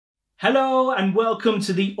Hello and welcome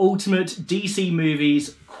to the Ultimate DC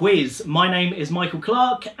Movies Quiz. My name is Michael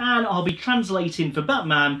Clark and I'll be translating for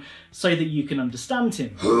Batman so that you can understand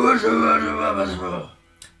him.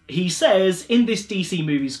 He says in this DC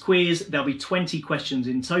Movies Quiz there'll be 20 questions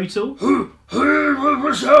in total.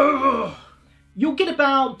 You'll get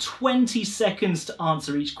about 20 seconds to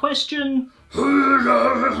answer each question.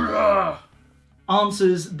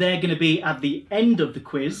 Answers, they're going to be at the end of the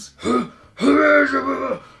quiz.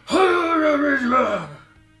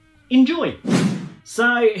 Enjoy!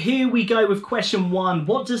 So here we go with question 1.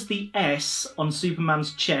 What does the S on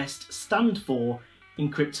Superman's chest stand for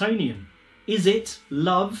in Kryptonian? Is it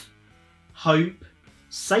love, hope,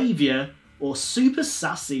 saviour or super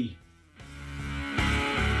sassy?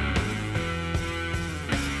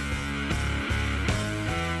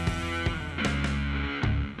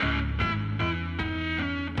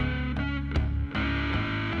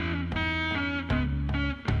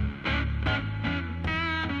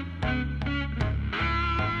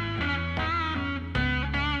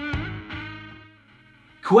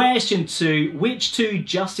 Question 2. Which two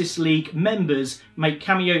Justice League members make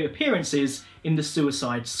cameo appearances in the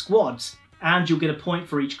Suicide Squad? And you'll get a point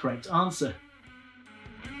for each correct answer.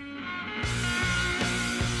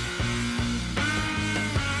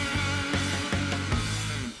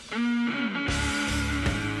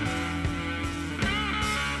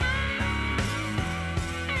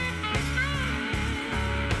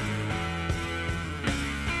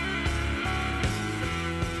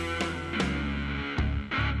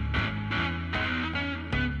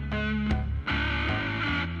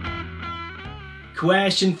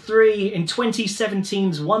 Question 3. In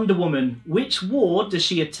 2017's Wonder Woman, which war does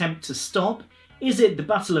she attempt to stop? Is it the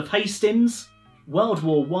Battle of Hastings, World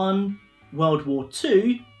War I, World War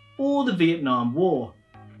II, or the Vietnam War?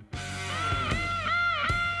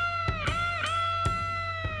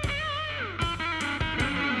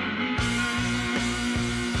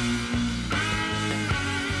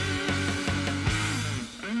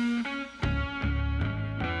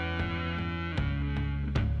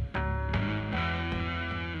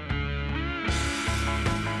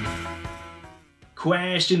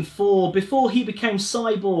 Question 4. Before he became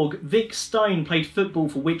Cyborg, Vic Stone played football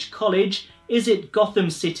for which college? Is it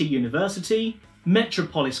Gotham City University,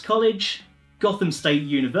 Metropolis College, Gotham State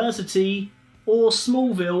University, or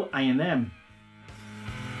Smallville A&M?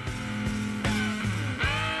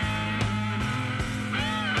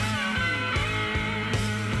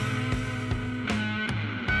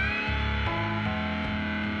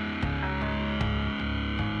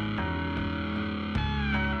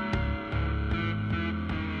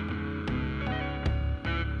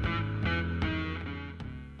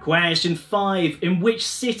 Question 5. In which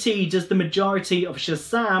city does the majority of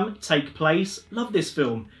Shazam take place? Love this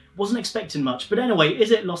film. Wasn't expecting much. But anyway,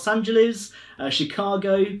 is it Los Angeles,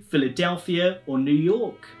 Chicago, Philadelphia or New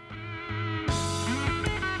York?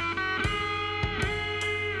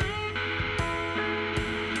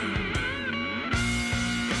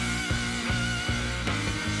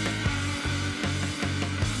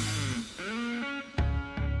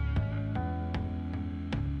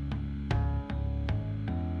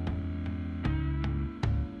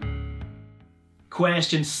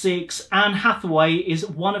 Question 6. Anne Hathaway is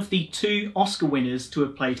one of the 2 Oscar winners to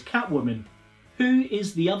have played Catwoman. Who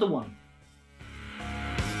is the other one?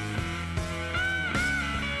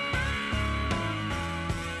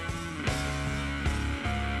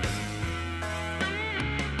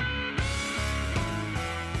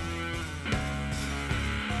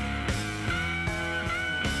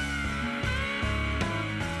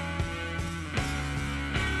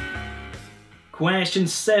 Question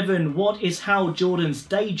 7. What is Hal Jordan's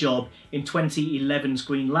day job in 2011's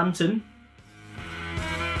Green Lantern?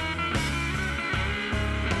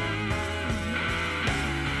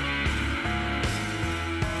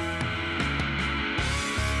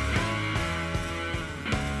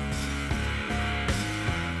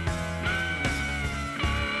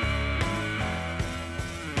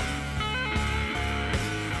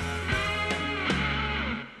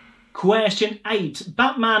 Question 8.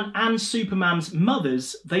 Batman and Superman's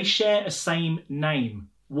mothers, they share a same name.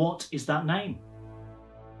 What is that name?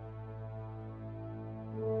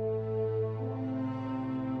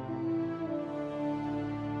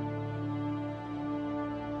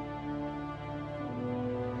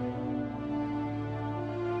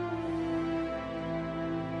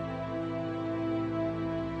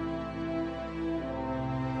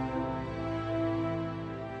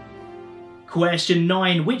 Question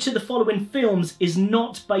 9. Which of the following films is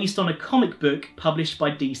not based on a comic book published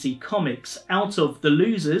by DC Comics? Out of The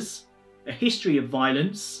Losers, A History of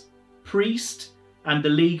Violence, Priest, and the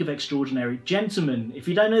League of Extraordinary Gentlemen? If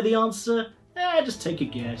you don't know the answer, just take a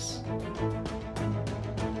guess.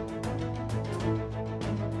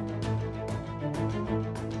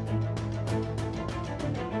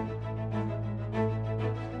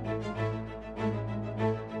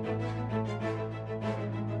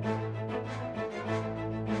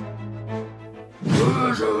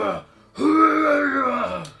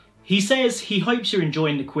 He says he hopes you're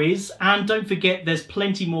enjoying the quiz, and don't forget there's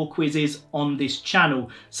plenty more quizzes on this channel.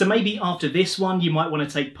 So maybe after this one you might want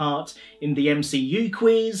to take part in the MCU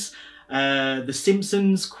quiz, the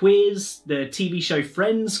Simpsons quiz, the TV show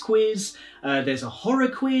Friends quiz, there's a horror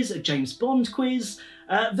quiz, a James Bond quiz.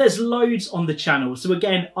 There's loads on the channel. So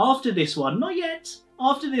again, after this one, not yet,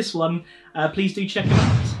 after this one, please do check them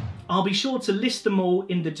out. I'll be sure to list them all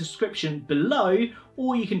in the description below,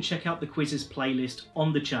 or you can check out the quizzes playlist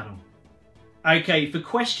on the channel. Okay, for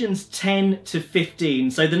questions 10 to 15,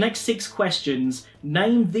 so the next 6 questions,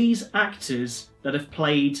 name these actors that have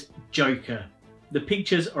played Joker. The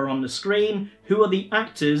pictures are on the screen. Who are the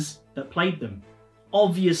actors that played them?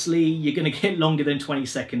 Obviously, you're going to get longer than 20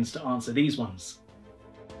 seconds to answer these ones.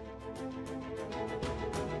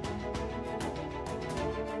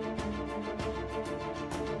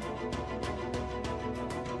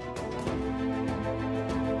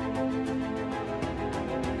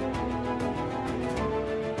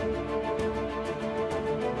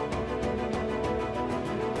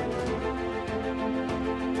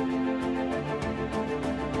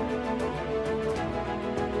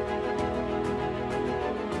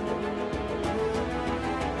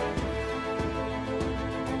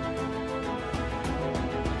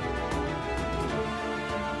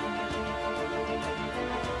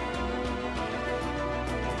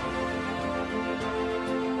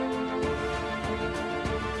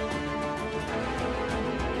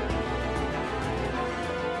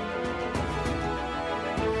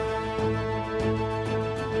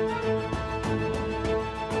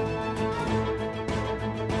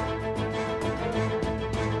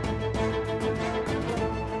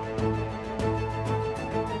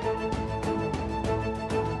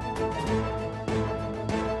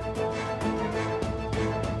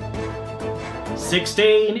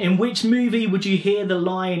 16. In which movie would you hear the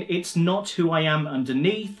line, "It's not who I am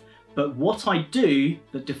underneath, but what I do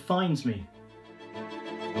that defines me"?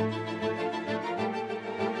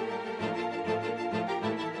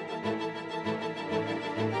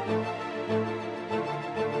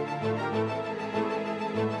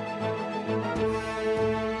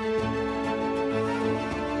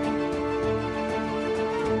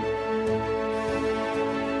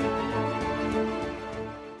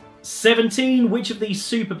 "17. Which of these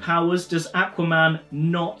superpowers does Aquaman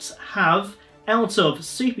not have out of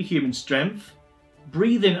superhuman strength,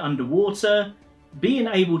 breathing underwater, being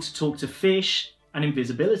able to talk to fish, and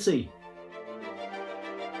invisibility"?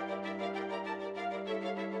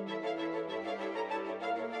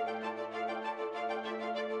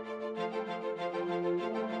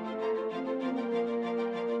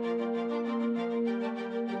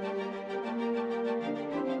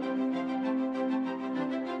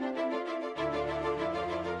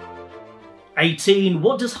 "18.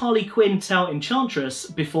 What does Harley Quinn tell Enchantress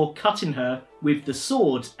before cutting her with the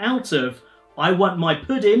sword out of "I want my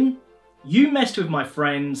pudding," "You messed with my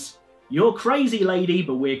friends," "You're crazy lady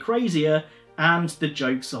but we're crazier," and "The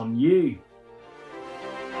joke's on you"?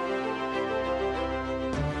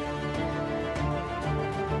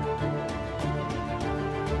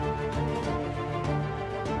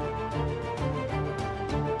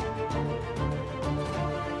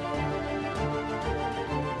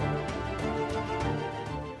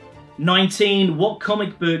 "19. What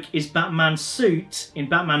comic book is Batman's suit in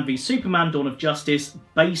Batman v Superman Dawn of Justice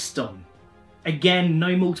based on?" Again,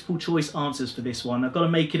 no multiple choice answers for this one. I've got to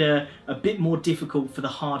make it a bit more difficult for the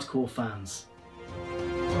hardcore fans.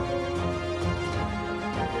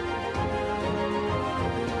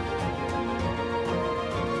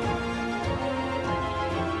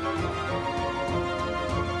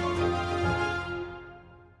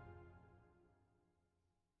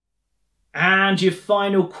 And your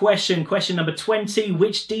final question, question number 20.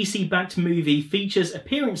 Which DC-backed movie features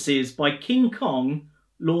appearances by King Kong,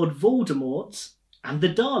 Lord Voldemort, and the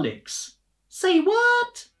Daleks? Say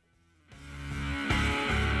what?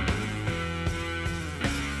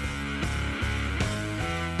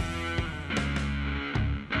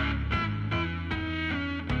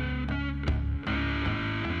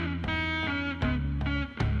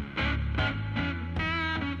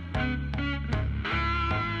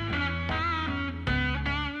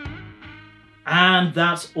 And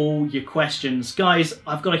that's all your questions. Guys,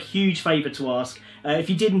 I've got a huge favour to ask. If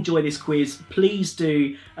you did enjoy this quiz, please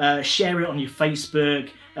do share it on your Facebook,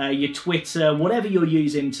 your Twitter, whatever you're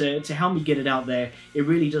using to help me get it out there. It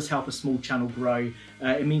really does help a small channel grow.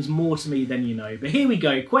 It means more to me than you know. But here we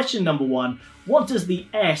go. Question number 1. What does the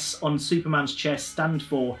S on Superman's chest stand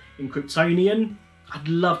for in Kryptonian? I'd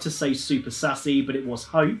love to say super sassy, but it was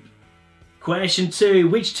hope. Question 2.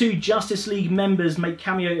 Which 2 Justice League members make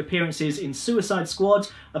cameo appearances in Suicide Squad?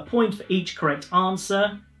 A point for each correct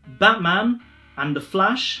answer. Batman and The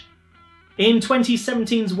Flash. In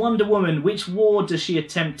 2017's Wonder Woman, which war does she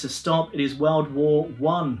attempt to stop? It is World War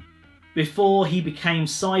I. Before he became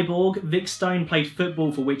Cyborg, Vic Stone played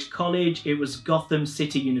football for which college? It was Gotham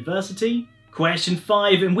City University. Question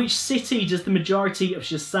 5. In which city does the majority of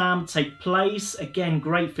Shazam take place? Again,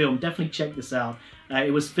 great film. Definitely check this out.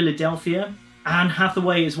 It was Philadelphia. Anne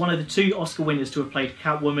Hathaway is one of the 2 Oscar winners to have played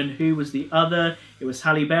Catwoman. Who was the other? It was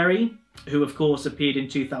Halle Berry, who of course appeared in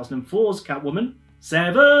 2004's Catwoman.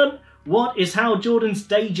 7. What is Hal Jordan's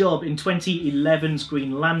day job in 2011's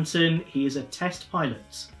Green Lantern? He is a test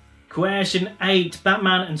pilot. Question 8.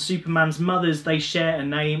 Batman and Superman's mothers, they share a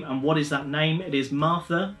name, and what is that name? It is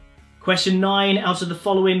Martha. Question 9. Out of the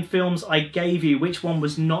following films I gave you, which one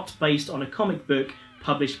was not based on a comic book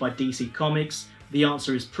published by DC Comics? The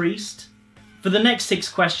answer is Priest. For the next 6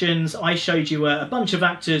 questions, I showed you a bunch of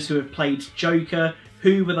actors who have played Joker.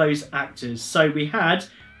 Who were those actors? So we had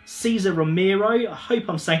Cesar Romero, I hope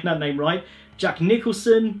I'm saying that name right, Jack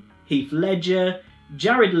Nicholson, Heath Ledger,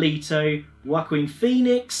 Jared Leto, Joaquin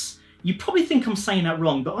Phoenix. You probably think I'm saying that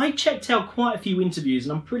wrong, but I checked out quite a few interviews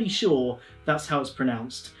and I'm pretty sure that's how it's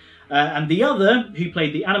pronounced. And the other, who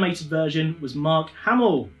played the animated version, was Mark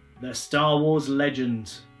Hamill, the Star Wars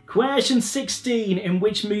legend. Question 16. In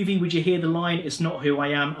which movie would you hear the line, "It's not who I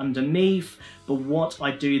am underneath, but what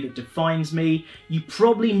I do that defines me"? You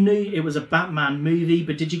probably knew it was a Batman movie,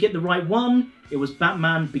 but did you get the right one? It was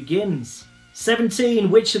Batman Begins.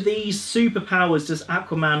 17. Which of these superpowers does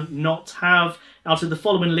Aquaman not have? Out of the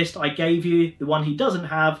following list I gave you, the one he doesn't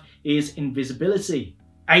have is invisibility.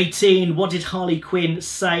 18. What did Harley Quinn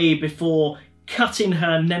say before cutting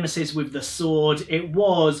her nemesis with the sword? It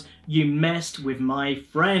was, "You messed with my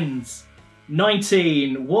friends."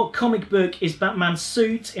 19. What comic book is Batman's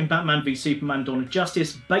suit in Batman v Superman Dawn of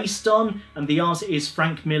Justice based on? And the answer is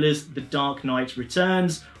Frank Miller's The Dark Knight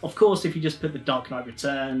Returns. Of course, if you just put The Dark Knight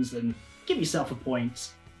Returns, then give yourself a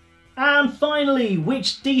point. And finally,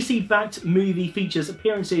 which DC-backed movie features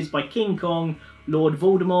appearances by King Kong, Lord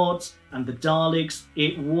Voldemort, and the Daleks?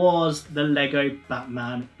 It was the Lego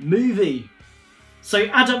Batman movie. So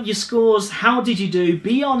add up your scores. How did you do?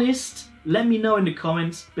 Be honest. Let me know in the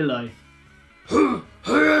comments below.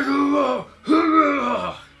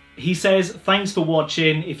 He says, thanks for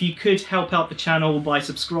watching. If you could help out the channel by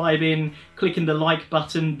subscribing, clicking the like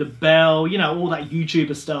button, the bell, you know, all that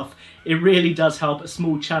YouTuber stuff, it really does help a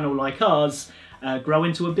small channel like ours grow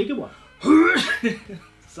into a bigger one.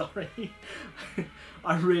 Sorry.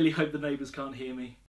 I really hope the neighbours can't hear me.